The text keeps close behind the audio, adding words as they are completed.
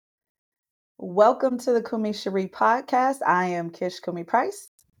Welcome to the Kumi Cherie podcast. I am Kish Kumi Price.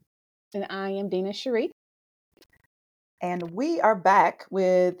 And I am Dina Cherie. And we are back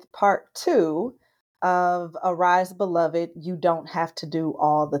with part 2 of Arise Beloved, You Don't Have to Do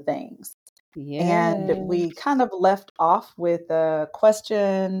All the Things. And we kind of left off with a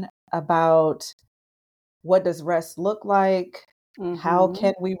question about what does rest look like? How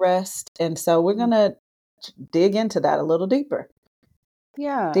can we rest? And so we're going to dig into that a little deeper.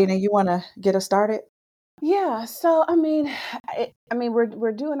 Yeah. Dina, you want to get us started? Yeah. So,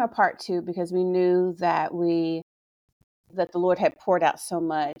 we're doing a part 2 because we knew that the Lord had poured out so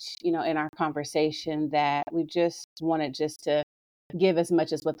much, in our conversation that we just wanted to give as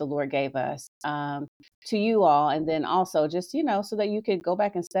much as what the Lord gave us to you all. And then also just, so that you could go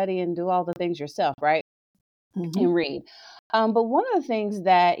back and study and do all the things yourself, right? And read. But one of the things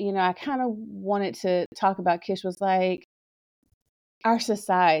that, I kind of wanted to talk about, Kish, was like our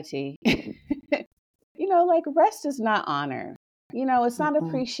society. Like rest is not honored. It's not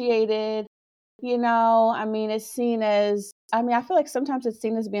appreciated. It's seen as, I feel like sometimes it's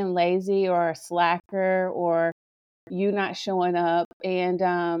seen as being lazy or a slacker or you not showing up. And,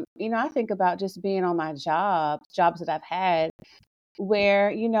 I think about just being on my jobs that I've had where,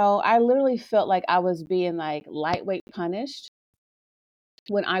 I literally felt like I was being like lightweight punished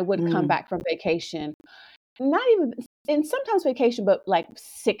when I would come back from vacation. Not even, and sometimes vacation, but like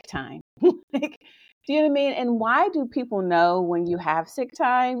sick time. Like, do you know what I mean? And why do people know when you have sick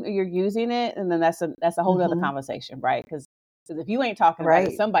time, you're using it? And then that's a whole other conversation, right? Because if you ain't talking about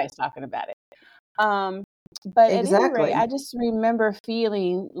it, somebody's talking about it. But at any rate, I just remember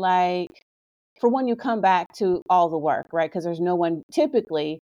feeling like, for when you come back to all the work, right? Because there's no one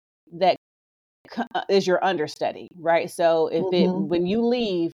typically that is your understudy, right? So when you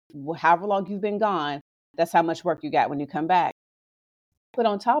leave, however long you've been gone, that's how much work you got when you come back. But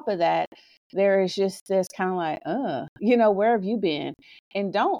on top of that, there is just this kind of like, where have you been?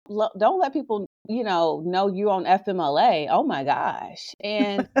 And don't let people, know you on FMLA. Oh my gosh.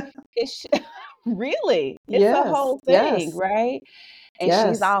 And it's really, it's a whole thing, right? And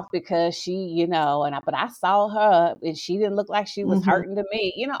she's off because she, but I saw her and she didn't look like she was hurting to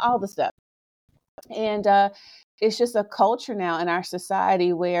me, all the stuff. And it's just a culture now in our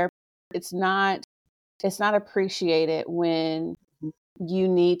society where it's not appreciated when you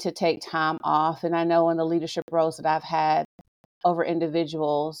need to take time off. And I know in the leadership roles that I've had over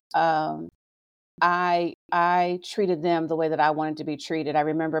individuals, I treated them the way that I wanted to be treated. I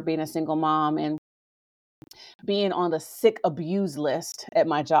remember being a single mom and being on the sick abuse list at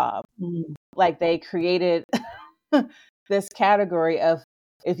my job. Like they created this category of,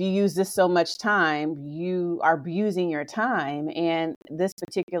 if you use this so much time, you are abusing your time. And this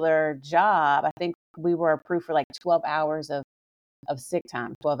particular job, I think we were approved for like 12 hours of sick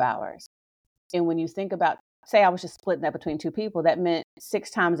time, 12 hours. And when you think about, say I was just splitting that between 2 people, that meant 6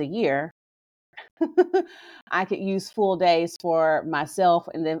 times a year, I could use full days for myself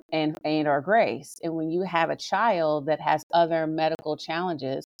and or Grace. And when you have a child that has other medical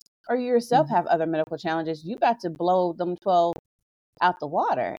challenges, or you yourself have other medical challenges, you got to blow them 12 out the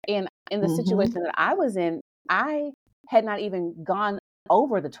water. And in the situation that I was in, I had not even gone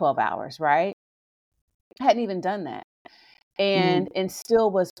over the 12 hours, right? I hadn't even done that. And still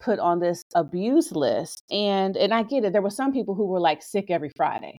was put on this abuse list. And I get it. There were some people who were like sick every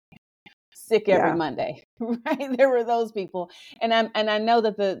Friday, sick every Monday, right? There were those people. And I know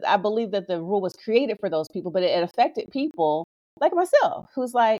that I believe that the rule was created for those people, but it affected people like myself,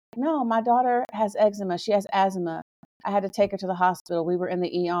 who's like, no, my daughter has eczema. She has asthma. I had to take her to the hospital. We were in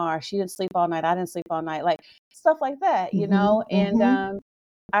the ER. She didn't sleep all night. I didn't sleep all night. Like stuff like that, And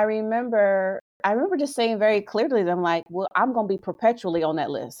I remember just saying very clearly that I'm like, well, I'm going to be perpetually on that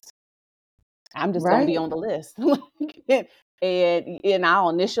list. I'm just going to be on the list. and I'll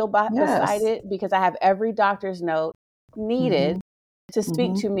initial beside it because I have every doctor's note needed to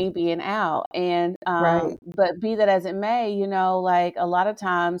speak to me being out. And, but be that as it may, like a lot of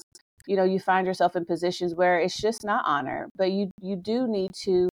times, you find yourself in positions where it's just not honored, but you do need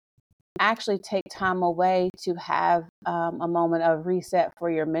to actually take time away to have a moment of reset for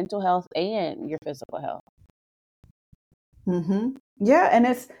your mental health and your physical health. Yeah. And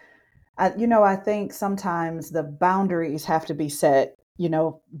it's, I think sometimes the boundaries have to be set.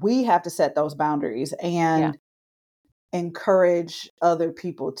 We have to set those boundaries and encourage other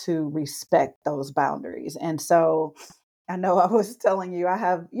people to respect those boundaries. And so I know I was telling you, I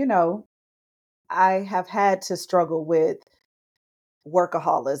have had to struggle with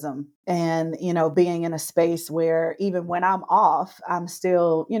workaholism and, being in a space where even when I'm off, I'm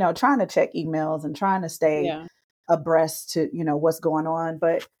still, trying to check emails and trying to stay abreast to, what's going on.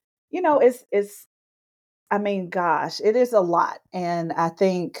 But it's I mean, gosh, it is a lot. And I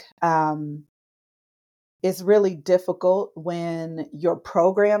think it's really difficult when you're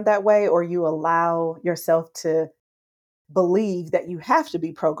programmed that way, or you allow yourself to believe that you have to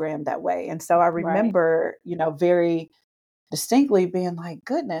be programmed that way. And so I Right. remember, very distinctly being like,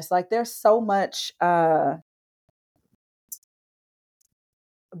 goodness, like there's so much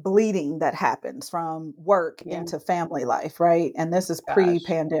bleeding that happens from work Yeah. into family life, right? And this is Gosh.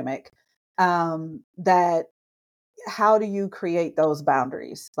 pre-pandemic. That how do you create those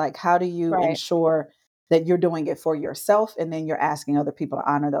boundaries? Like, how do you Right. ensure that you're doing it for yourself and then you're asking other people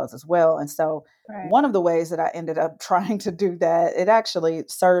to honor those as well? And so, Right. one of the ways that I ended up trying to do that, it actually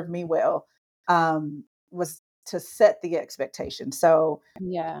served me well, was to set the expectation. So,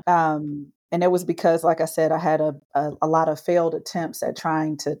 Yeah. and it was because, like I said, I had a lot of failed attempts at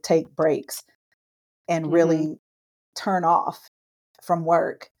trying to take breaks and Mm-hmm. really turn off from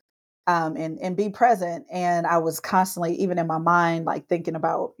work, and be present. And I was constantly, even in my mind, like thinking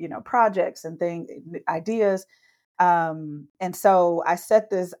about, projects and things, ideas. And so I set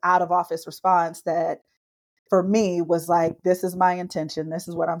this out of office response that for me was like, this is my intention. This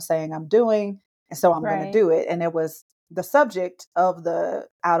is what I'm saying I'm doing. And so I'm going to Right. do it. And it was the subject of the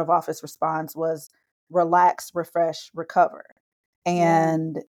out of office response was relax, refresh, recover. Yeah.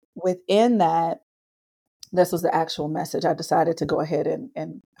 And within that, this was the actual message. I decided to go ahead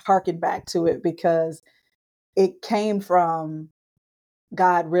and harken back to it because it came from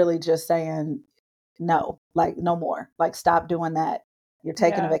God really just saying, no, like no more, like stop doing that. You're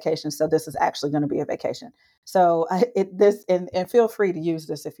taking a Yeah. vacation. So this is actually going to be a vacation. So and feel free to use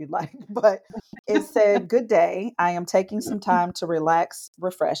this if you'd like, but it said, good day. I am taking some time to relax,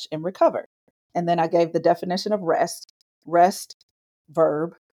 refresh, and recover. And then I gave the definition of rest,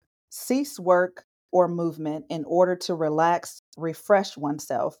 verb, cease work or movement in order to relax, refresh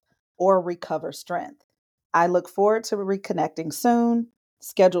oneself, or recover strength. I look forward to reconnecting soon,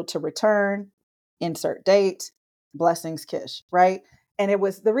 scheduled to return, insert date, blessings, Kish, right? And it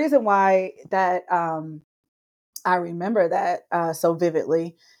was the reason why that I remember that so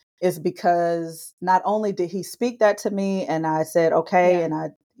vividly is because not only did he speak that to me and I said, okay, Yeah. and I,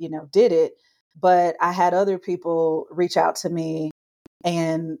 did it, but I had other people reach out to me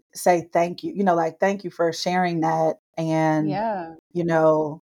and say thank you, like thank you for sharing that. And, Yeah. you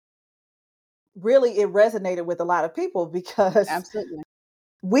know, really it resonated with a lot of people because Absolutely.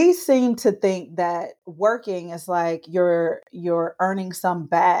 we seem to think that working is like you're earning some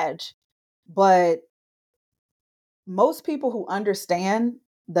badge, but most people who understand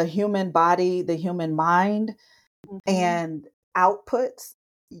the human body, the human mind, Mm-hmm. and outputs,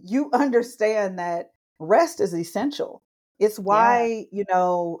 you understand that rest is essential. It's Yeah. why,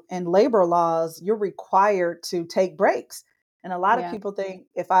 in labor laws, you're required to take breaks. And a lot of Yeah. people think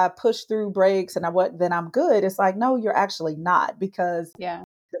if I push through breaks and then I'm good. It's like, no, you're actually not, because Yeah.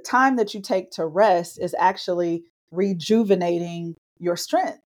 the time that you take to rest is actually rejuvenating your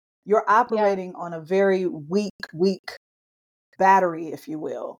strength. You're Yeah. operating on a very weak battery, if you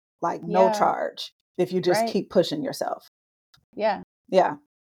will, like no Yeah. charge if you just Right. keep pushing yourself. Yeah. Yeah.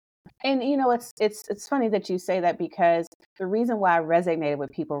 And it's funny that you say that because the reason why I resonated with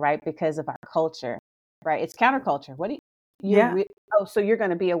people, right? Because of our culture, right? It's counterculture. What do Yeah. oh, so you're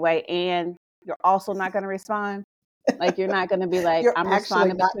going to be away and you're also not going to respond? Like you're not going to be like, You're I'm actually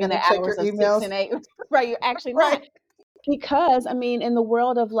responding not between going the to check hours your of 6 emails. and 8, right? You're actually not. Right. Because I mean, in the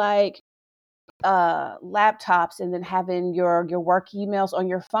world of like laptops and then having your work emails on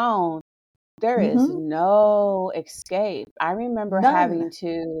your phone, there is Hmm. no escape. I remember None. having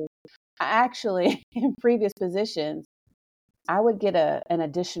to actually in previous positions, I would get an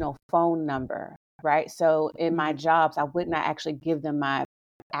additional phone number, right? So in my jobs, I would not actually give them my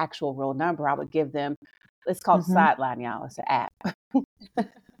actual real number. I would give them, it's called Mm-hmm. Sideline, y'all. It's an app.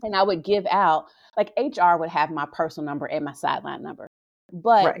 And I would give out, like HR would have my personal number and my sideline number,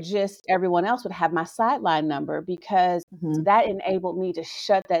 but Right. just everyone else would have my sideline number because Hmm. that enabled me to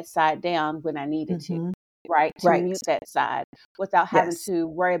shut that side down when I needed to, Hmm. right? To Right. mute that side without having Yes. to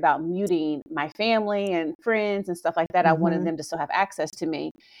worry about muting my family and friends and stuff like that. I wanted Hmm. them to still have access to me.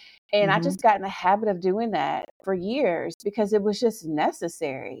 And I Hmm. just got in the habit of doing that for years because it was just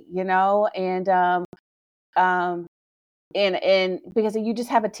necessary, um, and because you just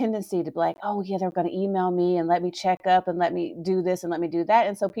have a tendency to be like, oh yeah, they're going to email me and let me check up and let me do this and let me do that.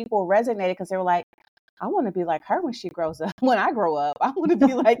 And so people resonated because they were like, I want to be like her when she grows up. When I grow up, I want to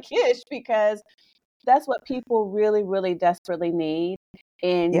be like Kish because that's what people really, really desperately need.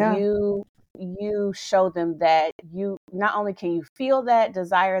 And Yeah. you show them that you not only can you feel that,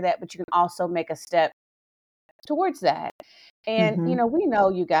 desire that, but you can also make a step towards that. And, Mm-hmm. we know,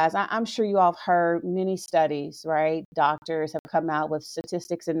 you guys, I'm sure you all have heard many studies, right? Doctors have come out with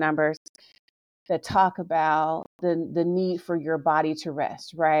statistics and numbers that talk about the need for your body to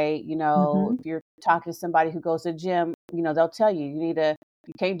rest, right? Mm-hmm. If you're talking to somebody who goes to the gym, they'll tell you,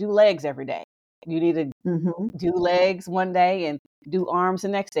 you can't do legs every day. You need to Mm-hmm. do legs one day and do arms the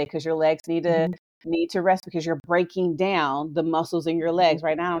next day, because your legs need to rest, because you're breaking down the muscles in your Mm-hmm. legs.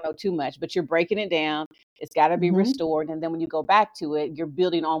 Right now, I don't know too much, but you're breaking it down. It's got to be Mm-hmm. restored. And then when you go back to it, you're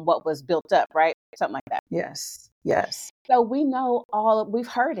building on what was built up, right? Something like that. Yes. Yes. So we know we've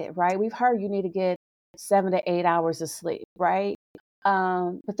heard it, right? We've heard you need to get 7 to 8 hours of sleep, right?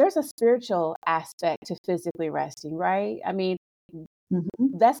 But there's a spiritual aspect to physically resting, right? I mean,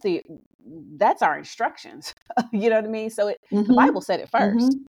 Mm-hmm. that's our instructions. You know what I mean? So the Mm-hmm. Bible said it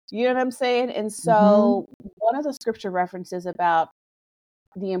first. Mm-hmm. You know what I'm saying? And Mm-hmm. so one of the scripture references about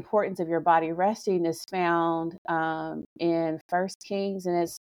the importance of your body resting is found in First Kings, and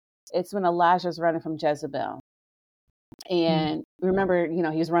it's when Elijah's running from Jezebel. And remember, he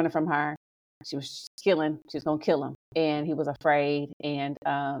was running from her. She was going to kill him. And he was afraid. And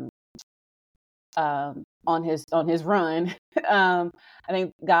on his run, I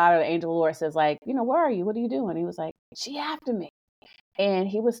think God or the angel of the Lord says, like, where are you? What are you doing? He was like, she after me. And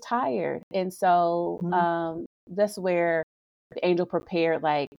he was tired. And so Mm-hmm. that's where the angel prepared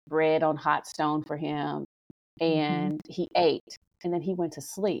like bread on hot stone for him. Mm-hmm. And he ate. And then he went to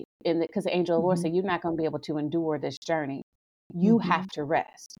sleep. And because the angel of the Lord Mm-hmm. said, you're not going to be able to endure this journey. You Mm-hmm. have to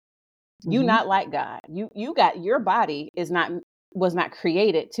rest. You Mm-hmm. not like God. You got, your body was not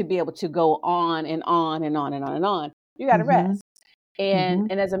created to be able to go on and on and on and on and on. You got to Mm-hmm. rest. And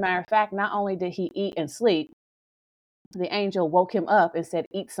Mm-hmm. as a matter of fact, not only did he eat and sleep, the angel woke him up and said,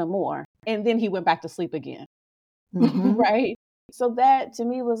 eat some more. And then he went back to sleep again. Mm-hmm. Right. So that to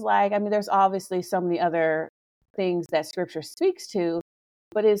me was like, I mean, there's obviously so many other things that scripture speaks to,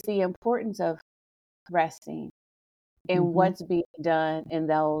 but it's the importance of resting and Mm-hmm. what's being done in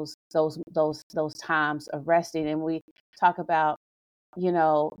those times of resting. And we talk about,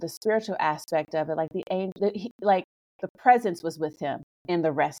 the spiritual aspect of it, like the angel, like the presence was with him in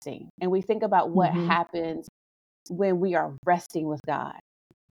the resting. And we think about what Mm-hmm. happens when we are resting with God,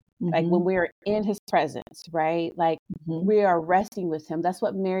 like Mm-hmm. when we're in his presence, right? Like Mm-hmm. we are resting with him. That's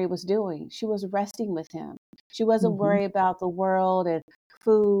what Mary was doing. She was resting with him. She wasn't Mm-hmm. worried about the world and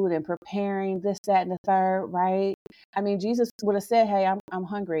food and preparing this, that, and the third, right? I mean, Jesus would have said, hey, I'm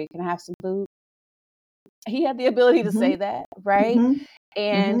hungry. Can I have some food? He had the ability to Mm-hmm. say that, right? Mm-hmm.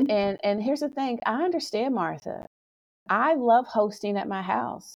 And Mm-hmm. and here's the thing. I understand Martha. I love hosting at my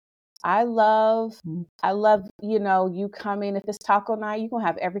house. I love, I love, you come in, if it's taco night, you're going to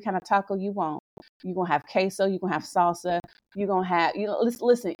have every kind of taco you want. You're going to have queso, you're going to have salsa, you're going to have,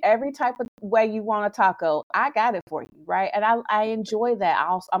 listen, every type of way you want a taco, I got it for you, right? And I enjoy that.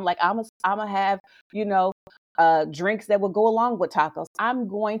 I'm like, I'm going to have, you know, drinks that will go along with tacos. I'm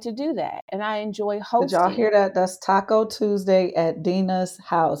going to do that. And I enjoy Did y'all hosting. hear that? That's Taco Tuesday at Dina's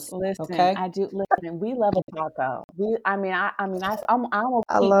house. Listen, Okay. I do. Listen, we love a taco. I almost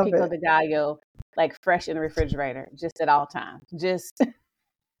I keep love pico it. de gallo like fresh in the refrigerator, just at all times. Just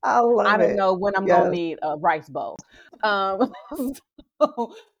I I love don't it. know when I'm gonna Yes. need a rice bowl. Um,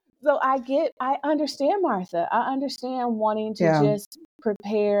 so, so I understand Martha. I understand wanting to Yeah. just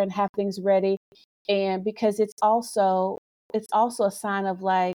prepare and have things ready, and because it's also a sign of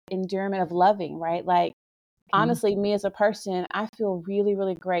like endearment of loving, right? Like Mm-hmm. honestly, me as a person, I feel really,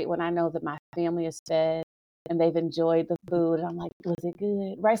 really great when I know that my family is fed and they've enjoyed the food. And I'm like, was it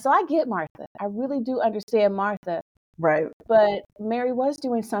good? Right. So I get Martha. I really do understand Martha. Right. But Mary was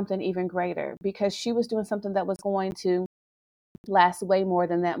doing something even greater, because she was doing something that was going to last way more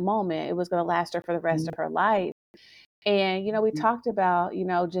than that moment. It was going to last her for the rest of her life. And, we Mm-hmm. talked about,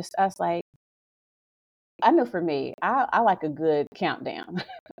 just us, like, I know for me, I like a good countdown.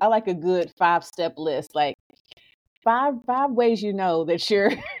 I like a good 5-step list. Like, five ways that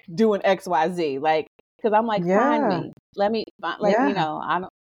you're doing XYZ. Like, because I'm like, find Yeah. me. Let me like, Yeah. I don't.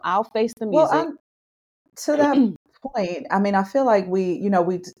 I'll face the Well, music. to that point, I mean, I feel like we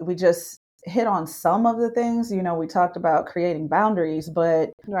just hit on some of the things. We talked about creating boundaries,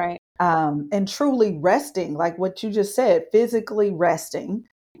 but Right. and truly resting, like what you just said, physically resting,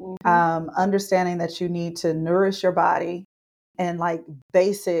 Hmm. understanding that you need to nourish your body and like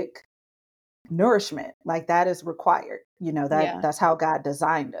basic nourishment, like that is required. Yeah. That's how God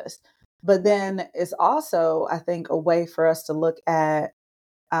designed us. But Right. then it's also, I think, a way for us to look at,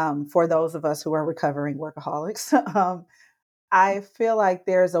 for those of us who are recovering workaholics, I feel like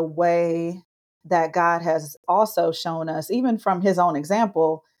there's a way that God has also shown us, even from his own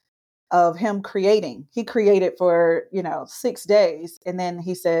example, of him creating. He created for, 6 days. And then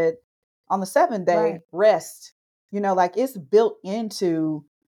he said, on the seventh Right. day, rest. Like it's built into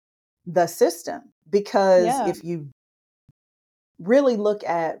the system, because Yeah. if you really look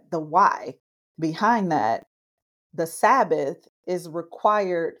at the why behind that, the Sabbath is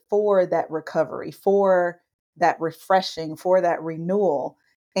required for that recovery, for that refreshing, for that renewal.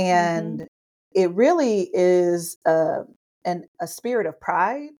 Mhm. And it really is a spirit of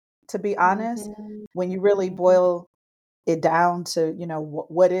pride, to be honest, Mhm. when you really Mhm. boil it down to,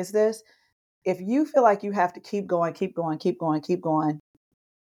 what is this? If you feel like you have to keep going, keep going, keep going, keep going,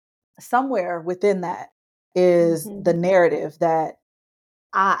 somewhere within that is the Mhm. narrative that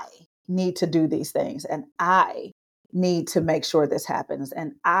I need to do these things, and I need to make sure this happens,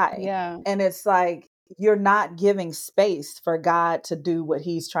 Yeah. and it's like you're not giving space for God to do what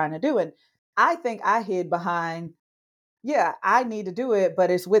he's trying to do. And I think I hid behind, yeah, I need to do it, but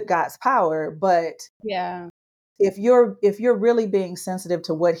it's with God's power. But Yeah. if you're really being sensitive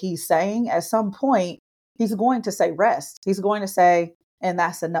to what he's saying, at some point he's going to say rest. He's going to say, and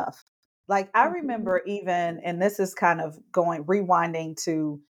that's enough. Like I Mhm. remember even, and this is kind of going rewinding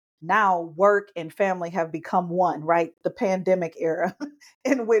to now, work and family have become one, right? The pandemic era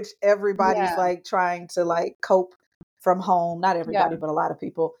in which everybody's Yeah. like trying to like cope from home, not Yeah. everybody, but a lot of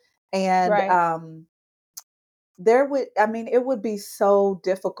people. And Right. it would be so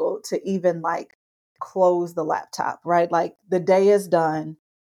difficult to even like close the laptop, right? Like the day is done,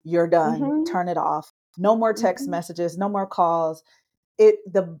 you're done, Mhm. turn it off. No more text Mhm. messages, no more calls.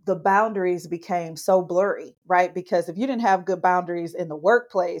 The boundaries became so blurry, right? Because if you didn't have good boundaries in the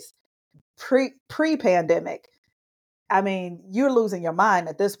workplace pre-pandemic, you're losing your mind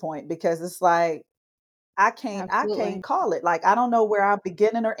at this point, because it's like I can't Absolutely. call it. Like I don't know where I'm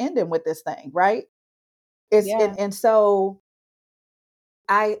beginning or ending with this thing, right? It's Yeah. and so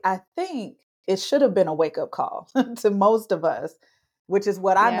I think it should have been a wake up call to most of us, which is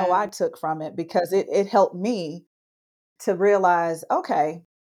what I know Yeah. I took from it, because it helped me to realize, okay,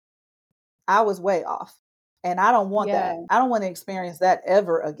 I was way off. And I don't want that. Yeah. I don't want to experience that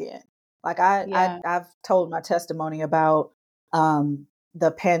ever again. Like Yeah. I've told my testimony about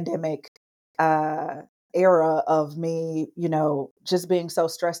the pandemic uh era of me, just being so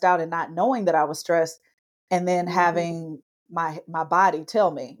stressed out and not knowing that I was stressed, and then Mhm. having my body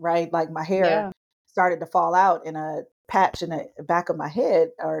tell me, right? Like my hair Yeah. started to fall out in a patch in the back of my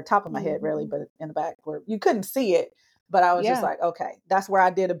head, or top of my head really, Mhm. but in the back where you couldn't see it. But I was just Yeah. like, okay, that's where I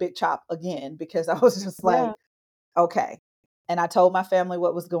did a big chop again, because I was just like, Yeah. okay. And I told my family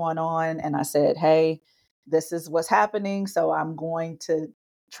what was going on, and I said, hey, this is what's happening. So I'm going to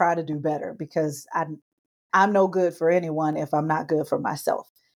try to do better, because I'm no good for anyone if I'm not good for myself.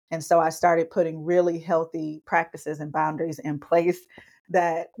 And so I started putting really healthy practices and boundaries in place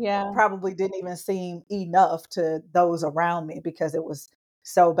that Yeah. probably didn't even seem enough to those around me, because it was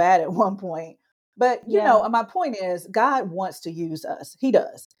so bad at one point. But, Yeah. my point is, God wants to use us. He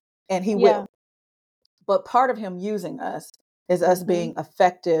does, and he Yeah. will. But part of him using us is us Mhm. being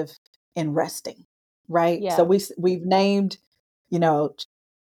effective in resting, right? So Yeah. we've named, you know,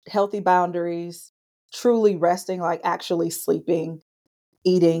 healthy boundaries, truly resting, like actually sleeping,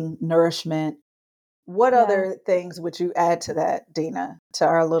 eating, nourishment. What Yeah. other things would you add to that, Dina, to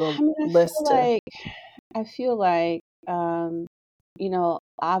our I little mean, list to I feel like,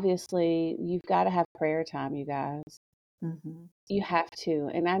 obviously you've got to have prayer time, you guys. Mhm. You have to.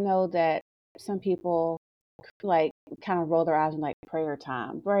 And I know that some people like kind of roll their eyes and like prayer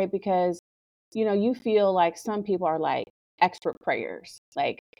time, right? Because, you feel like some people are like expert prayers.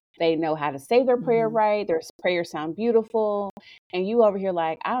 Like they know how to say their prayer Mhm. right. Their prayers sound beautiful. And you over here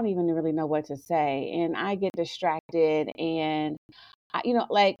like, I don't even really know what to say. And I get distracted and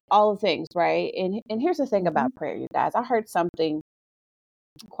like all the things, right? And here's the thing Mhm. about prayer, you guys. I heard something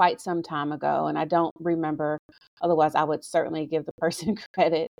quite some time ago, and I don't remember. Otherwise, I would certainly give the person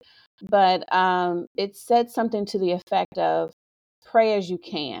credit. But it said something to the effect of pray as you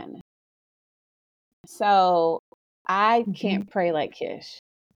can. So I Mhm. can't pray like Kish.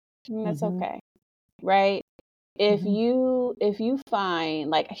 And that's Mhm. okay, right? If Mhm. you find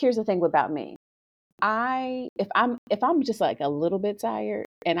like here's the thing about me. If I'm just like a little bit tired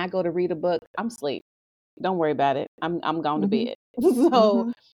and I go to read a book, I'm asleep. Don't worry about it. I'm going to Mhm. bed. So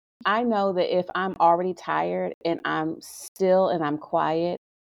Mhm. I know that if I'm already tired and I'm still and I'm quiet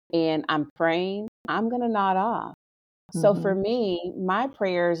and I'm praying, I'm going to nod off. So for Mhm. me, my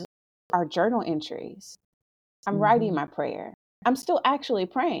prayers are journal entries. I'm writing Mhm. my prayer. I'm still actually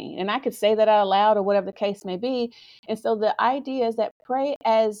praying and I could say that out loud or whatever the case may be. And so the idea is that pray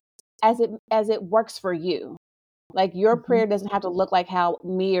as it works for you. Like your Mhm. prayer doesn't have to look like how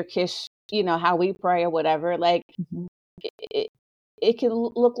me or Kish, how we pray or whatever. Like Mhm. it, it can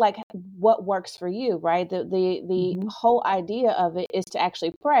look like what works for you, right? The Mhm. whole idea of it is to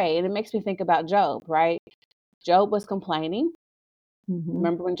actually pray. And it makes me think about Job, right? Job was complaining. Mhm.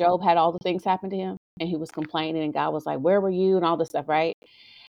 Remember when Job had all the things happen to him and he was complaining and God was like, "Where were you?" and all this stuff, right?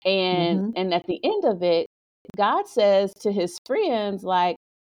 And Mhm. and at the end of it, God says to his friends, like,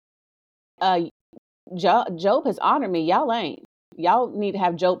 uh, Job has honored me. Y'all ain't. Y'all need to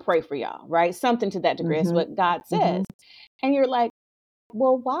have Job pray for y'all, right? Something to that degree is Mhm. what God says. Mhm. And you're like,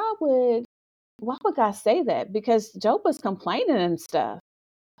 well, why would God say that? Because Job was complaining and stuff.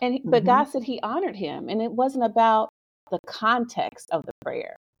 But God Mhm. said he honored him. And it wasn't about the context of the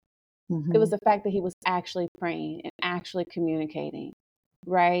prayer. It was Mhm. the fact that he was actually praying and actually communicating,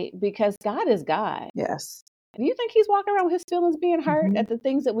 right? Because God is God. Yes. Do you think he's walking around with his feelings being hurt Mhm. at the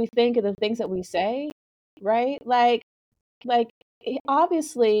things that we think and the things that we say? Right? Like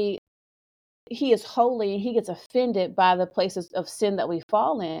obviously he is holy and he gets offended by the places of sin that we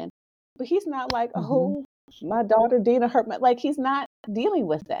fall in. But he's not like, Mhm. oh, my daughter Dina hurt my, like he's not dealing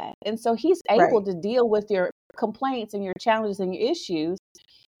with that. And so he's able Right. to deal with your complaints and your challenges and your issues.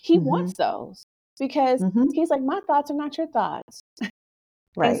 He Mhm. wants those because Mhm. he's like, my thoughts are not your thoughts. And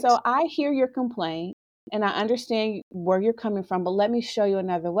Right. so I hear your complaint and I understand where you're coming from, but let me show you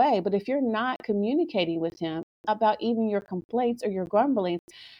another way. But if you're not communicating with him about even your complaints or your grumblings,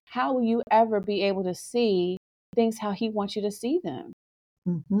 how will you ever be able to see things how he wants you to see them?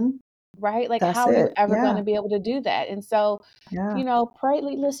 Mhm. Right? Like, That's how are you it. ever going Yeah. to be able to do that? And so, Yeah. pray.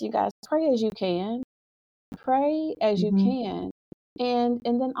 Listen, you guys, pray as you Mhm. can, and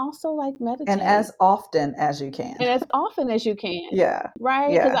then also like And meditate. as often as you can. And as often as you can, Yeah.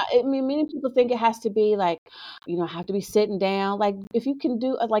 right? Because Yeah. I mean, many people think it has to be like, have to be sitting down. Like if you can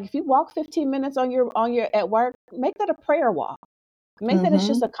do, like if you walk 15 minutes on your at work, make that a prayer walk. Make that it's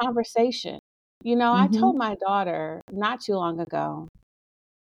just Mhm. a conversation. I told Mhm. my daughter not too long ago,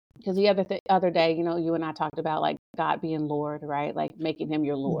 because the other day, you and I talked about like God being Lord, right? Like making him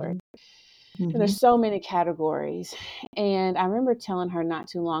your Lord. Mhm. And there's Mhm. so many categories. And I remember telling her not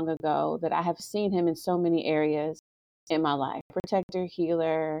too long ago that I have seen him in so many areas in my life: protector,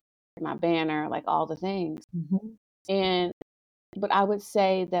 healer, my banner, like all the things. Mhm. And, but I would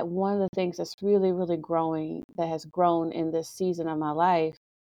say that one of the things that's really, really that has grown in this season of my life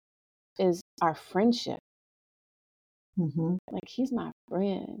is our friendship. Mhm. Like he's my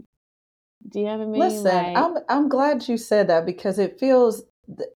friend. Do you know what I mean? Listen, Like, I'm glad you said that because it feels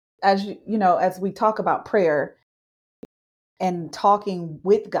as as we talk about prayer and talking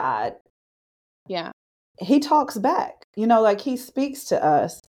with God, yeah. he talks back. Like he speaks to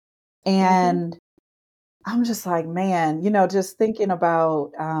us. Hmm. And I'm just like, man, just thinking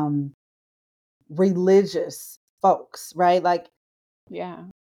about religious folks, right? Like Yeah.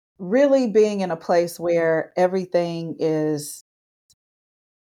 really being in a place where everything is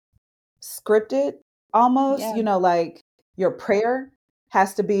scripted almost, Yeah. like your prayer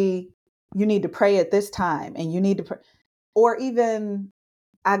has to be, you need to pray at this time and you need to pray, or even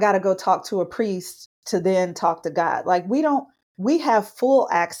I got to go talk to a priest to then talk to God. Like we have full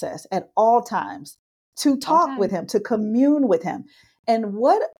access at all times to All talk with time. him, to commune with him. And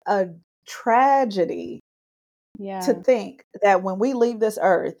what a tragedy to Yeah. think that when we leave this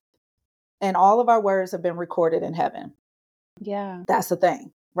earth and all of our words have been recorded in heaven, Yeah. that's the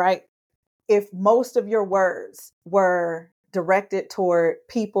thing, right? If most of your words were directed toward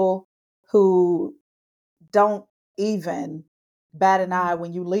people who don't even bat an eye Mhm.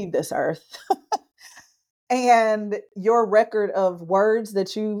 when you leave this earth, and your record of words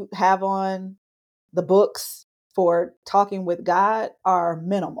that you have on the books for talking with God are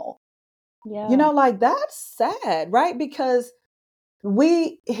minimal. Yeah. Like that's sad, right? Because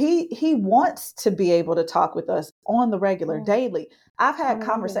he wants to be able to talk with us on the regular Yeah. daily. I've had On a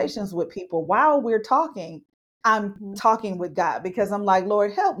regular. conversations with people while we're talking. I'm Mhm. talking with God because I'm like,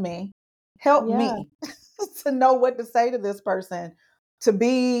 Lord, help Yeah. me to know what to say to this person, to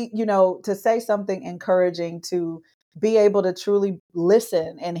be, to say something encouraging, to be able to truly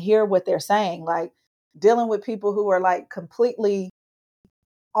listen and hear what they're saying. Like dealing with people who are like completely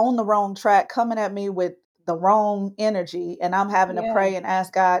on the wrong track, coming at me with the wrong energy, and I'm having to Yeah. pray and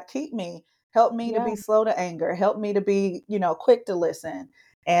ask God, keep me, help me to Yeah. be slow to anger, help me to be, quick to listen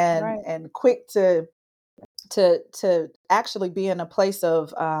and Right. quick to actually be in a place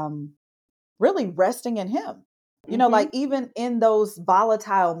of really resting in him. Mhm. Like even in those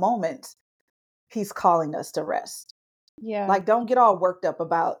volatile moments, he's calling us to rest. Yeah. Like don't get all worked up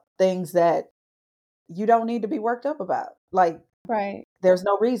about things that you don't need to be worked up about. Like Right. there's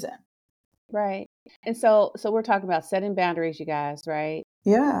no reason. Right. And so we're talking about setting boundaries, you guys, right?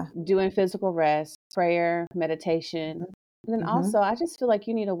 Yeah. Doing physical rest, prayer, meditation. And then Mm-hmm. also, I just feel like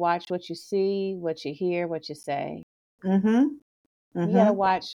you need to watch what you see, what you hear, what you say. Mm-hmm. You got to Mm-hmm.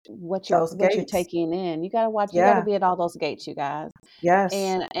 watch Those what you're gates. taking in. You got to watch. You got to Yeah. be at all those gates, you guys. Yes.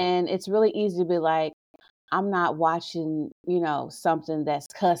 And it's really easy to be like, I'm not watching, something that's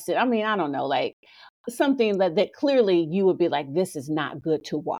cussing. I mean, I don't know, like something that clearly you would be like, this is not good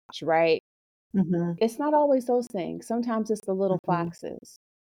to watch, right? Mm-hmm. It's not always those things. Sometimes it's the little Mm-hmm. foxes,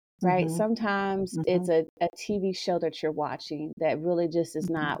 right? Mm-hmm. Sometimes Mm-hmm. it's a TV show that you're watching that really just is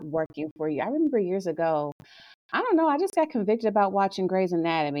Mm-hmm. not working for you. I remember years ago, I don't know, I just got convicted about watching Grey's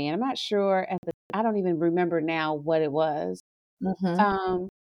Anatomy, and I'm not sure I don't even remember now what it was. Mm-hmm. Um,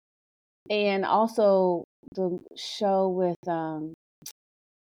 and also the show with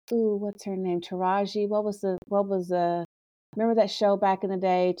ooh, what's her name? Taraji. What was the remember that show back in the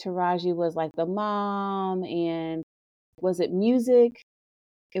day? Taraji was like the mom, and was it music?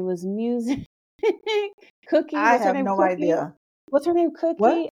 It was music. Cookie. I Was her have name no Cookie? idea. What's her name?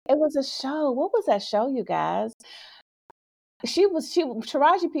 What? Cookie? It was a show. What was that show, you guys? She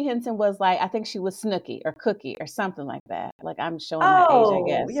Taraji P. Henson was like, I think she was Snooky or Cookie or something like that. Like I'm showing my age, I Oh,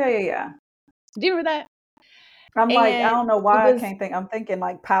 guess. yeah, yeah, yeah. Do you remember that? I'm like, I And don't know it why I was can't think. I'm thinking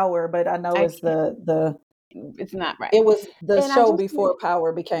like Power, but I know I it's can't the it's not right. it was the And I show just before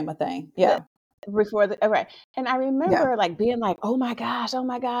Power became a thing. the Yeah. before the right. And I Yeah. remember like being like, oh my gosh,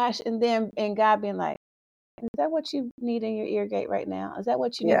 and then and God being like, is that what you need in your ear gate right now? Is that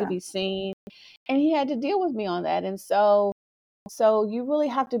what you need to Yeah. be seen? And he had to deal with me on that. And so you really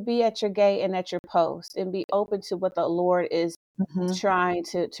have to be at your gate and at your post and be open to what the Lord is Mhm. trying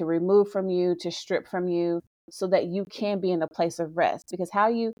to remove from you, to strip from you, so that you can be in a place of rest. Because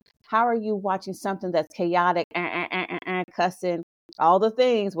how are you watching something that's chaotic, cussing, all the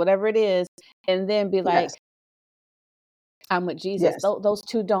things, whatever it is, and then be Yes. like, I'm with Jesus. Yes. Those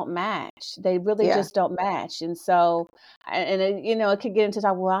two don't match. They really Yeah. just don't match. And so, and it could get into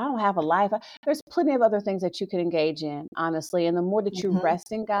talk. Well, I don't have a life. There's plenty of other things that you could engage in, honestly. And the more that you Mhm.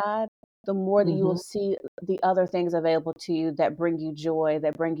 rest in God, the more that you will Mhm. see the other things available to you that bring you joy,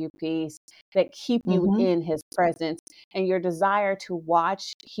 that bring you peace, that keep you Mhm. in His presence, and your desire to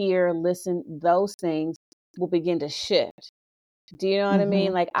watch, hear, listen, those things will begin to shift. Do you know what I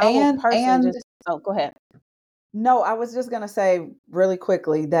mean? Mhm. Like I will personally And just. Oh, go ahead. no, I was just gonna say really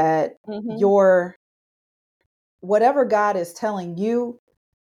quickly that Hmm. your whatever God is telling you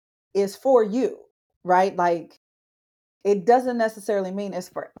is for you, right? Like it doesn't necessarily mean it's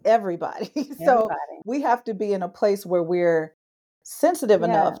for everybody. So Everybody. we have to be in a place where we're sensitive Yeah.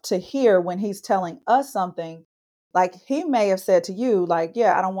 enough to hear when he's telling us something. Like he may have said to you, like,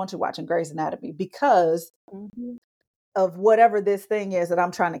 yeah, I don't want you watching Grey's Anatomy because Mhm. of whatever this thing is that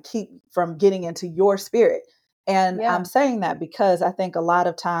I'm trying to keep from getting into your spirit. And I'm Yeah. saying that because I think a lot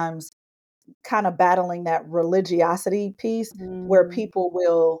of times kind of battling that religiosity piece where Mm. people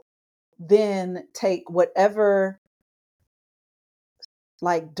will then take whatever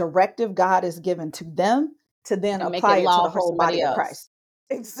like directive God is given to them to then And make it apply it to law the for whole somebody body of else, Christ.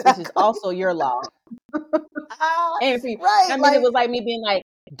 which is Exactly. also your law. Ah, And for you, right. I mean, it Like, was like me being like,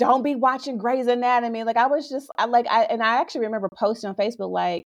 "Don't be watching Grey's Anatomy." Like I was just, and I actually remember posting on Facebook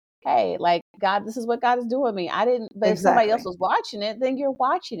like, "Hey, like God, this is what God is doing me." I didn't, but if somebody else exactly. was watching it, then you're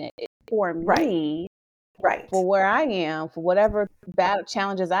watching it. For Right. me, Right. for where I am, for whatever battle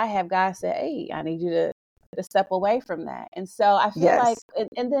challenges I have, God said, "Hey, I need you to step away from that." And so I feel like, Yes.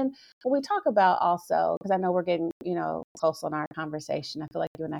 and then when we talk about also, because I know we're getting close on our conversation, I feel like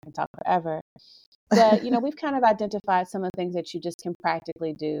you and I can talk forever. But we've kind of identified some of the things that you just can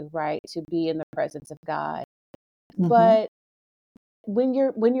practically do, right, to be in the presence of God. Hmm. But when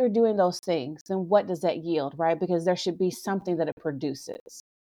you're doing those things, then what does that yield, right? Because there should be something that it produces.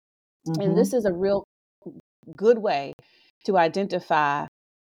 And this Hmm. is a real good way to identify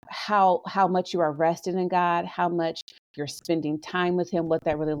how much you are resting in God, how much you're spending time with Him, what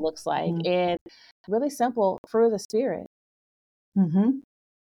that really looks like. Hmm. And really simple, fruit of the Spirit. Hmm.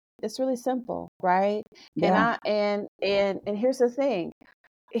 It's really simple, right? And Yeah. I and here's the thing.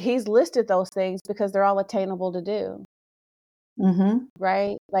 He's listed those things because they're all attainable to do, Hmm.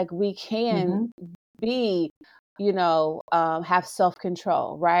 right? Like we can Hmm. be, have self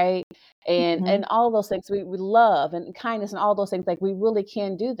control, right? And Hmm. all those things we love and kindness and all those things, like we really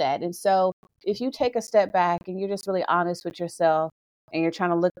can do that. And so if you take a step back and you're just really honest with yourself and you're trying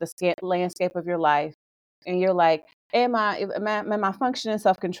to look at the landscape of your life and you're like, am I functioning in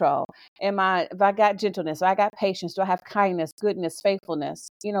self control? If I got gentleness, do I got patience, do I have kindness, goodness, faithfulness,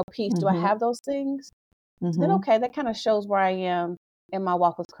 peace, do I Hmm. have those things? Then Hmm. okay, that kind of shows where I am in my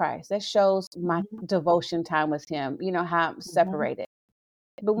walk with Christ. That shows my Mhm. devotion time with him, how I'm Mhm. separated.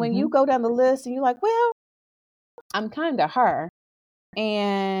 But when you Mhm. go down the list and you're like, well, I'm kind of her,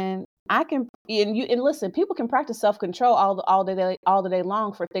 and I can, and listen, people can practice self-control all the day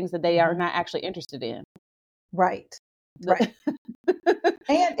long for things that they are Mhm. not actually interested in. Right. The, Right.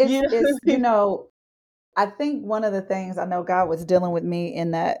 And you know what I mean? I think one of the things I know God was dealing with me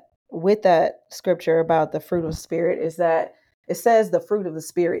in that with that scripture about the fruit of the spirit is that it says the fruit of the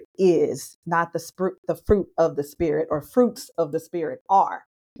spirit is not the fruit of the spirit or fruits of the spirit are.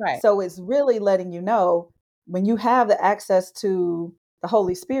 Right. So it's really letting you know when you have the access to the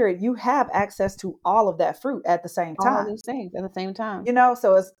Holy Spirit, you have access to all of that fruit at the same All time. these things at the same time.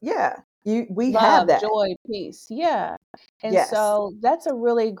 So it's yeah, we have Love, that. joy, peace. Yeah. And Yes. so that's a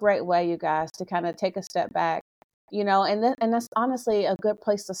really great way, you guys, to kind of take a step back, and that's honestly a good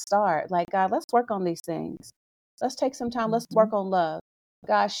place to start. Like, God, let's work on these things. Let's take some time. Let's Mhm. work on love.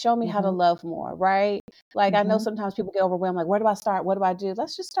 God, show me how to Mhm. love more, right? Like, I know Mhm. sometimes people get overwhelmed. Like, where do I start? What do I do?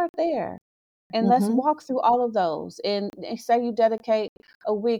 Let's just start there. And let's Mhm. walk through all of those. And say you dedicate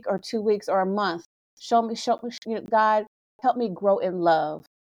a week or 2 weeks or a month. Show me, God, help me grow in love,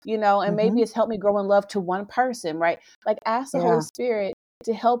 and maybe Mhm. it's help me grow in love to one person, right? Like, ask the Holy Yeah. Spirit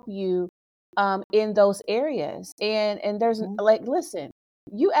to help you in those areas. And there's Mhm. like, listen,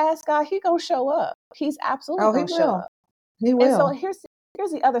 you ask God, He gonna show up. He's absolutely Oh, he gonna show will. up. He And so will. here's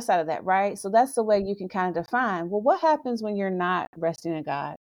the other side of that, right? So that's the way you can kind of define, well, what happens when you're not resting in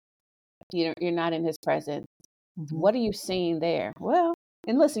God? You're not in His presence. Mhm. What are you seeing there? Well,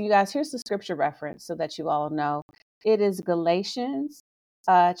 and listen, you guys, here's the scripture reference so that you all know. It is Galatians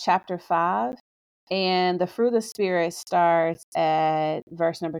chapter 5, and the fruit of the Spirit starts at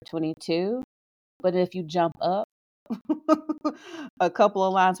verse number 22. But if you jump up a couple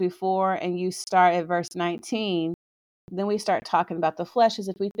of lines before and you start at verse 19, then we start talking about the flesh. As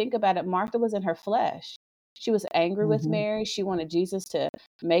if we think about it, Martha was in her flesh. She was angry with Mhm. Mary. She wanted Jesus to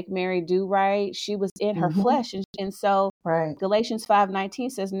make Mary do right. She was in her Mhm. flesh. And so Right. Galatians 5:19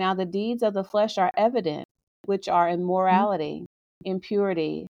 says, now the deeds of the flesh are evident, which are Mhm. immorality,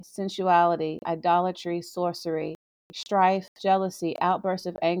 impurity, sensuality, idolatry, sorcery, strife, jealousy, outbursts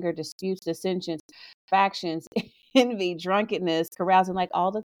of anger, disputes, dissensions, factions, envy, drunkenness, carousing, like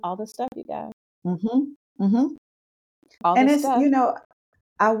all the stuff, you guys. Mhm. Mhm. All And this it's, stuff.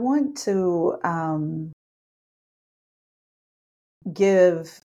 I want to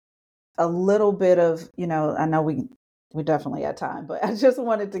give a little bit of, I know we definitely had time, but I just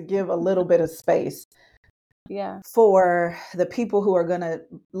wanted to give a little bit of space Yeah. for the people who are going to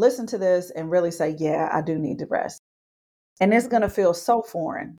listen to this and really say, yeah, I do need to rest. And it's going Hmm. to feel so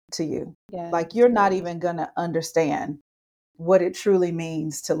foreign to you. Yes, Like you're it not is. even going to understand what it truly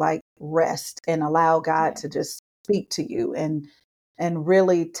means to like rest and allow God Yeah. to just speak to you and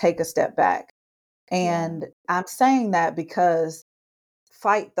really take a step back. Yeah. And I'm saying that because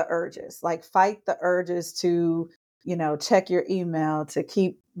fight the urges, like fight the urges to, check your email, to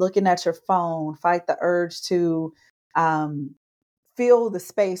keep looking at your phone, fight the urge to um fill the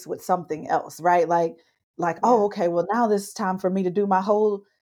space with something else, right? Like, oh, Yeah. okay, well now this is time for me to do my whole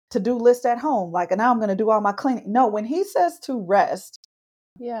to-do list at home. Like, and now I'm going to do all my cleaning. No, when he says to rest,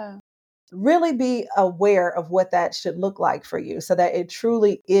 Yeah. really be aware of what that should look like for you so that it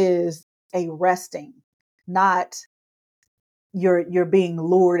truly is a resting, not you're being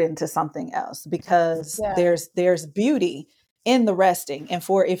lured into something else, because Yeah. there's beauty in the resting. And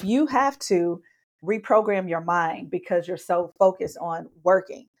for if you have to reprogram your mind because you're so focused on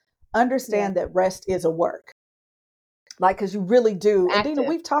working, Yeah. understand that rest is a work. Like, because you really do. And Dina, Active.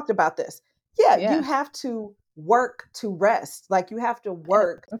 we've talked about this. Yeah, you Yeah. have to work to rest. Like, you have to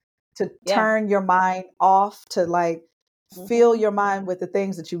work to Yeah. turn your mind off, to like fill Hmm. your mind with the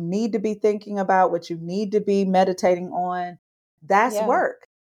things that you need to be thinking about, what you need to be meditating on. That's Yeah. work.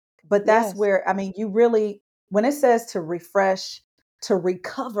 But that's Yes. where, I mean, you really, when it says to refresh, to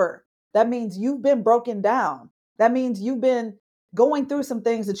recover, that means you've been broken down. That means you've been going through some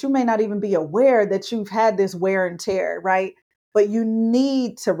things that you may not even be aware that you've had this wear and tear, right? But you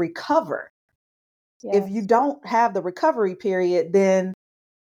need to recover. If you Yes. don't have the recovery period, then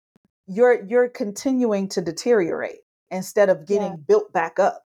you're continuing to deteriorate instead of Yeah. getting built back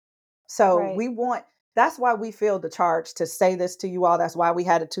up. So Right. that's why we feel the charge to say this to you all. That's why we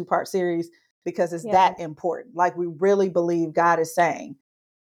had a two-part series, because it's that Yes. important. Like, we really believe God is saying,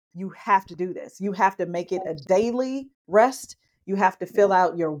 you have to do this. You have to make it a daily rest. You have to fill Yeah.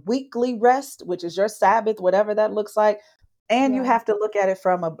 out your weekly rest, which is your Sabbath, whatever that looks like. And you Yeah. have to look at it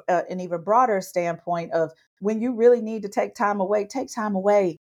from an even broader standpoint of when you really need to take time away.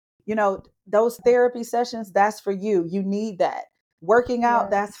 Those therapy sessions, that's for you. You need that. Working out,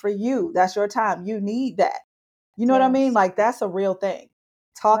 Yes. that's for you. That's your time. You need that. You know what I mean? Yes. Like that's a real thing.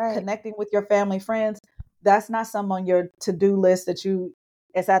 Right. Connecting with your family, friends. That's not some on your to-do list that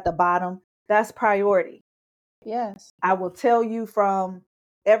it's at the bottom. That's priority. Yes. I will tell you from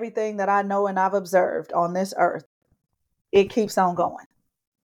everything that I know and I've observed on this earth, it keeps on going.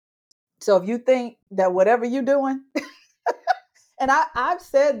 So if you think that whatever you're doing, and I've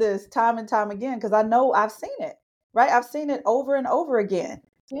said this time and time again, because I know I've seen it, right? I've seen it over and over again.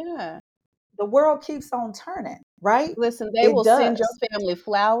 Yeah. The world keeps on turning, right? Listen, they It will send your does. family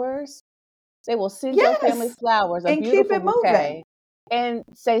flowers. They will send your family Yes. flowers, a And keep beautiful it moving. bouquet, and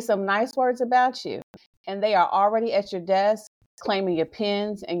say some nice words about you. And they are already at your desk claiming your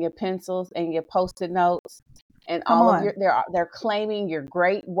pens and your pencils and your post-it notes and Come all of on. your they're claiming your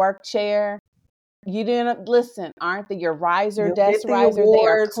great work chair. You didn't listen, aren't they? Your riser, You'll desk get the riser, they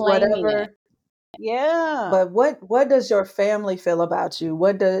are awards, claiming it. whatever. Yeah. But what does your family feel about you?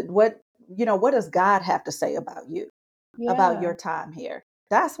 What does God have to say about you, about Yeah. your time here?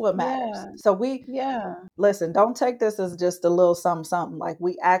 That's what matters. Yeah. So we Yeah. listen, don't take this as just a little something something. Like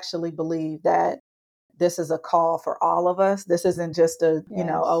we actually believe that this is a call for all of us. This isn't just Yes.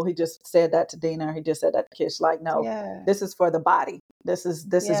 oh, he just said that to Dina, or he just said that to Kish. Like, no, Yeah. this is for the body. This is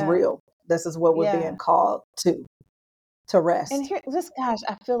Yeah. real. This is what we're being Yeah. called to And rest. here, just gosh,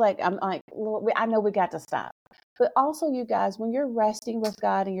 I feel like I'm like, Lord, I know we got to stop. But also, you guys, when you're resting with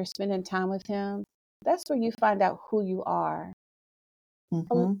God and you're spending time with Him, that's where you find out who you are.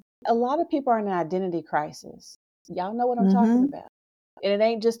 A, Mm-hmm. a lot of people are in an identity crisis. Y'all know what I'm talking Mm-hmm. about. And it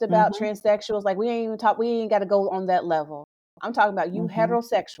ain't just about Mm-hmm. transsexuals. Like, we ain't got to go on that level. I'm talking about you Mm-hmm.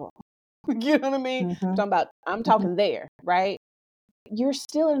 heterosexual. You know what I mean? Mm-hmm. I'm Mm-hmm. talking there, right? You're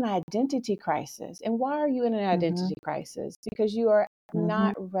still in an identity crisis. And why are you in an Mm-hmm. identity crisis? Because you are Mm-hmm.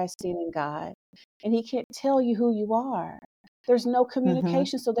 not resting in God and He can't tell you who you are. There's no Mm-hmm.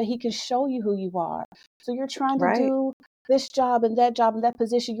 communication so that He can show you who you are. So you're trying to Right. do this job and that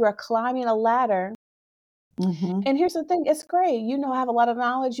position. You are climbing a ladder. Mm-hmm. And here's the thing, it's great. You know, have a lot of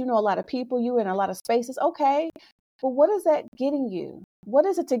knowledge, you know, a lot of people, you in a lot of spaces. Okay. But what is that getting you? What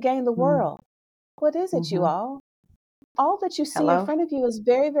is it to gain the world? What is it, you Mm-hmm. all? All that you see in Hello. front of you is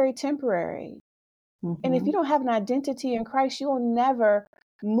very, very temporary. And if Mm-hmm. you don't have an identity in Christ, you will never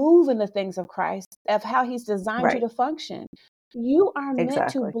move in the things of Christ, of how He's designed you Right. to function. You are meant to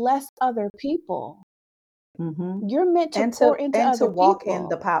Exactly. bless other people. Mm-hmm. You're meant to And pour to into and to other walk in people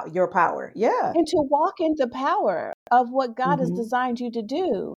the power, your power. Yeah. and to walk in the power of what God has Mm-hmm. designed you to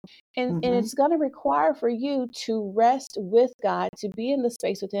do. And Mm-hmm. it's going to require for you to rest with God, to be in the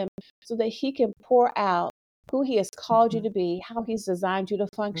space with Him so that He can pour out who He has called you Mm-hmm. to be, how He's designed you to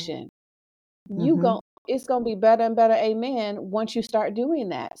function. You Mm-hmm. go It's going to be better and better, amen, once you start doing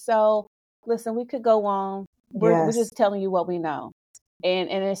that. So listen, we could go on. We're Yes. just telling you what we know. And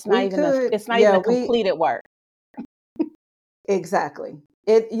it's not We even could, it's not even yeah, a we completed work. exactly.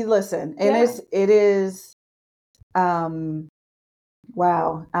 You listen, and Yeah. it is um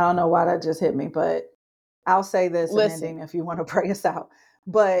wow, I don't know why that just hit me, but I'll say this and Listen. ending if you want to pray us out.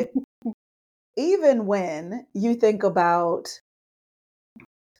 But even when you think about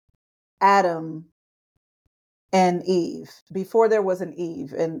Adam and Eve, before there was an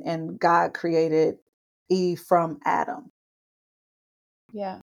Eve, and God created Eve from Adam.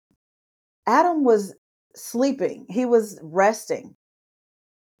 Yeah. Adam was sleeping. He was resting,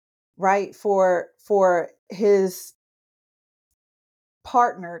 right? For his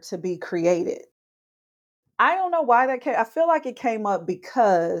partner to be created. I don't know why that came. I feel like it came up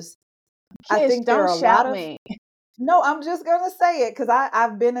because I Kish, think there are don't a lot shout of me. no, I'm just gonna say it because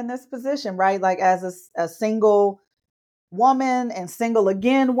I've been in this position, right? Like as a single woman and single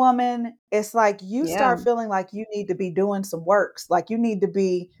again woman, it's like you Yeah. start feeling like you need to be doing some works. Like you need to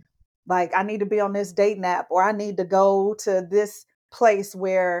be like, I need to be on this dating app, or I need to go to this place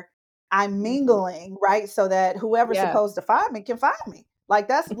where I'm Hmm. mingling, right? So that whoever's Yeah. supposed to find me can find me. Like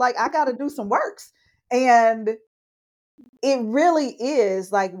that's like I gotta do some works. And it really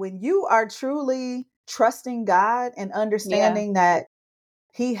is like when you are truly trusting God and Yeah. understanding that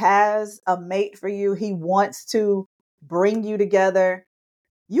He has a mate for you, He wants to bring you together,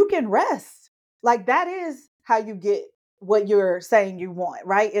 you can rest. Like that is how you get what you're saying you want,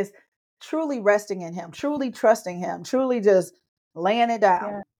 right? Is truly resting in Him, truly trusting Him, truly just laying it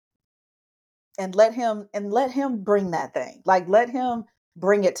down Yeah. and let him bring that thing. Like let Him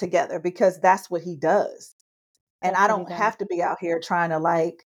bring it together because that's what He does. And That's I what He don't does. have to be out here trying to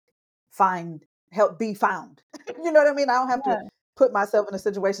like find help be found. You know what I mean? I don't have to Yeah. put myself in a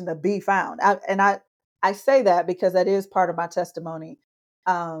situation to be found. I say that because that is part of my testimony,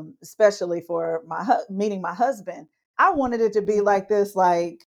 especially for meeting my husband. I wanted it to be like this,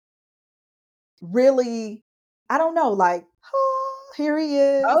 like really, I don't know, like, oh, here he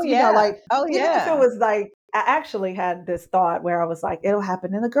Oh is, yeah. like, Oh even if it yeah. was like, I actually had this thought where I was like, it'll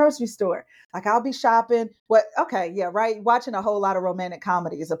happen in the grocery store. Like, I'll be shopping. What? Okay, yeah, right. Watching a whole lot of romantic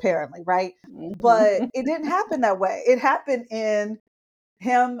comedies, apparently, right? But Mhm. it didn't happen that way. It happened in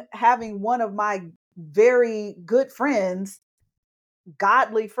him having one of my very good friends,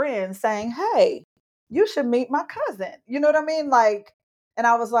 godly friends, saying, "Hey, you should meet my cousin." You know what I mean? Like, and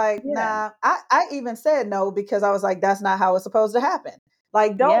I was like, Yeah. nah. I even said no because I was like, that's not how it's supposed to happen.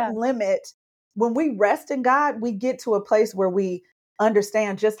 Like, don't Yeah. limit. When we rest in God, we get to a place where we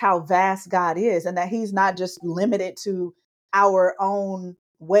understand just how vast God is and that He's not just limited to our own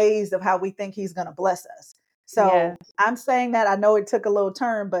ways of how we think He's going to bless us. Yes. So I'm saying that I know it took a little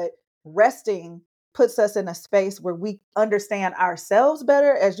turn, but resting puts us in a space where we understand ourselves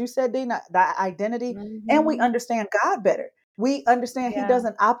better, as you said, Dina, the identity, and we Mhm. understand God better. We understand He Yeah.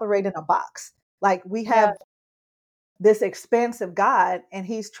 doesn't operate in a box. Like, we Yeah. have this expansive God, and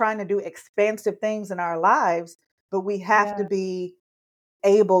He's trying to do expansive things in our lives, but we have to Yeah. be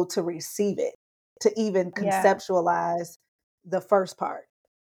able to receive it, to even Yeah. conceptualize the first part.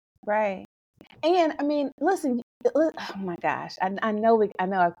 Right. And I mean, listen, oh my gosh. I know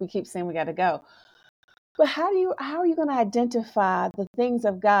we keep saying we got to go. But how are you going to identify the things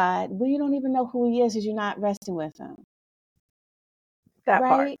of God when you don't even know who he is, because you're not resting with him? That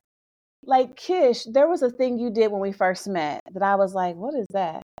part. Right? Like Kish, there was a thing you did when we first met that I was like, what is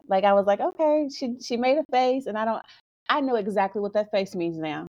that? Like I was like, okay, she made a face and I know exactly what that face means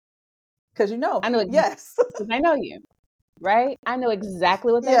now. Because you know, I know yes, because I know you, right? I know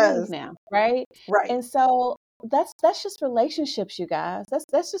exactly what that means yes, now, right? right. And so that's just relationships, you guys.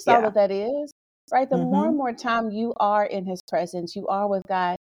 That's just all Yeah. that that is, right? The more Mm-hmm. and more time you are in his presence, you are with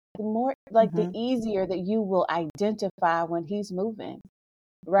God, the more like the Mm-hmm. easier that you will identify when he's moving,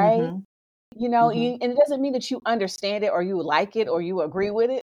 right? Mm-hmm. Mm-hmm. And it doesn't mean that you understand it or you like it or you agree with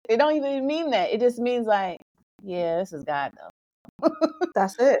it. It don't even mean that. It just means like, yeah, this is God though.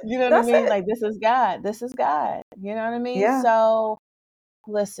 That's it. You know what I That's mean? it. Like this is God. This is God. You know what I mean? Yeah. So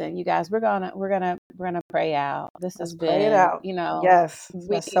listen, you guys, we're gonna pray out. This Let's has pray it been, out. Yes.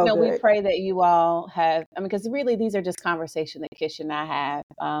 That's so we good. pray that you all have. I mean, because really, these are just conversation that Kish and I have.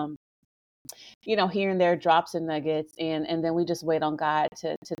 Here and there, drops and nuggets, and then we just wait on God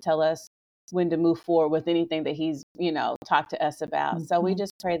to tell us when to move forward with anything that He's talked to us about. So we Mm-hmm.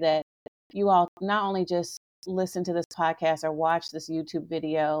 just pray that you all not only just listen to this podcast or watch this YouTube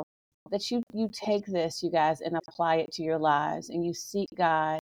video, that you take this, you guys, and apply it to your lives, and you seek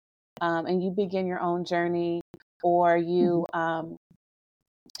God, and you begin your own journey, or Mm-hmm. you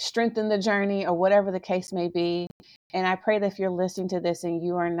strengthen the journey, or whatever the case may be. And I pray that if you're listening to this and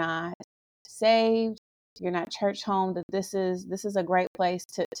you are not saved, you're not church home, that this is a great place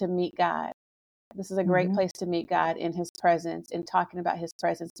to meet God. This is a great Mm-hmm. place to meet God in his presence and talking about his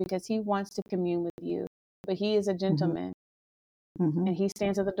presence, because he wants to commune with you. But he is a Mm-hmm. gentleman, Mm-hmm. and he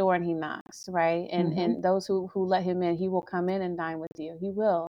stands at the door and he knocks, right? And Mm-hmm. and those who let him in, he will come in and dine with you. He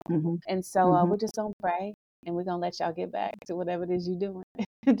will. Mm-hmm. And so Mm-hmm. we're just gonna pray, and we're gonna let y'all get back to whatever it is you're doing.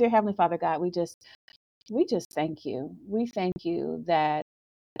 Dear Heavenly Father God, we just thank you. We thank you that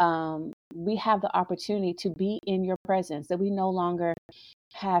we have the opportunity to be in your presence, that we no longer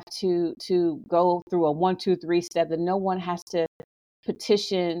have to go through a 1, 2, 3 step, that no one has to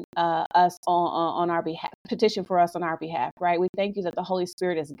petition us on our behalf, petition for us on our behalf, right? We thank you that the Holy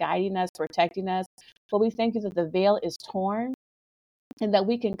Spirit is guiding us, protecting us, but we thank you that the veil is torn and that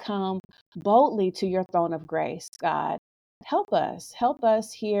we can come boldly to your throne of grace, God. Help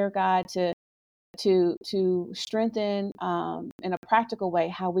us here, God, to strengthen in a practical way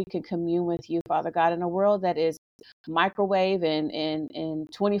how we can commune with you, Father God, in a world that is microwave and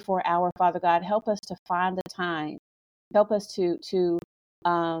 24-hour, Father God. Help us to find the time. Help us to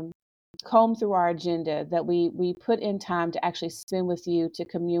um, comb through our agenda, that we put in time to actually spend with you, to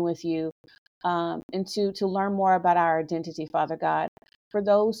commune with you, and to learn more about our identity, Father God. For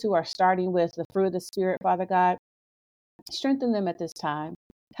those who are starting with the fruit of the Spirit, Father God, strengthen them at this time.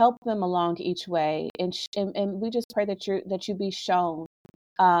 Help them along each way, and we just pray that you be shown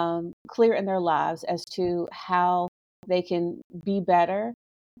clear in their lives as to how they can be better,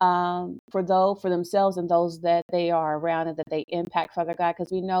 for themselves and those that they are around and that they impact, Father God,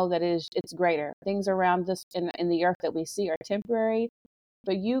 because we know that it's greater. Things around this in the earth that we see are temporary,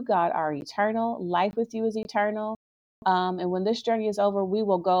 but you, God, are eternal. Life with you is eternal. And when this journey is over, we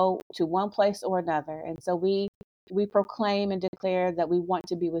will go to one place or another. And so we proclaim and declare that we want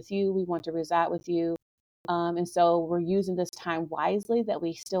to be with you. We want to reside with you. And so we're using this time wisely that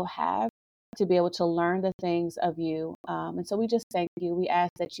we still have. to be able to learn the things of you. And so we just thank you. We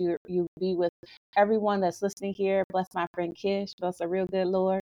ask that you be with everyone that's listening here. Bless my friend Kish. Bless a real good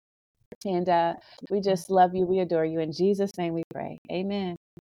Lord. And we just love you. We adore you. In Jesus' name we pray. Amen.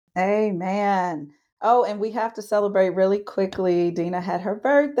 Amen. Oh, and we have to celebrate really quickly. Dina had her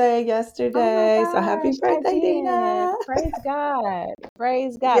birthday Oh my yesterday. So happy gosh, I birthday, did. Dina. Praise God.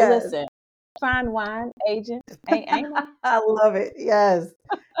 Praise God. Yes. Listen, fine wine agent. Ain't I love it. Yes.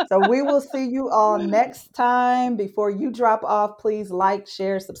 So we will see you all I? next time. Before you drop off, please like,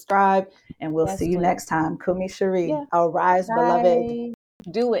 share, subscribe, and we'll Yes, see you please. next time. Kumi Cherie, Yeah. arise, beloved. Bye.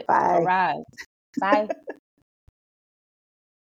 Do it. Bye. Arise. Bye.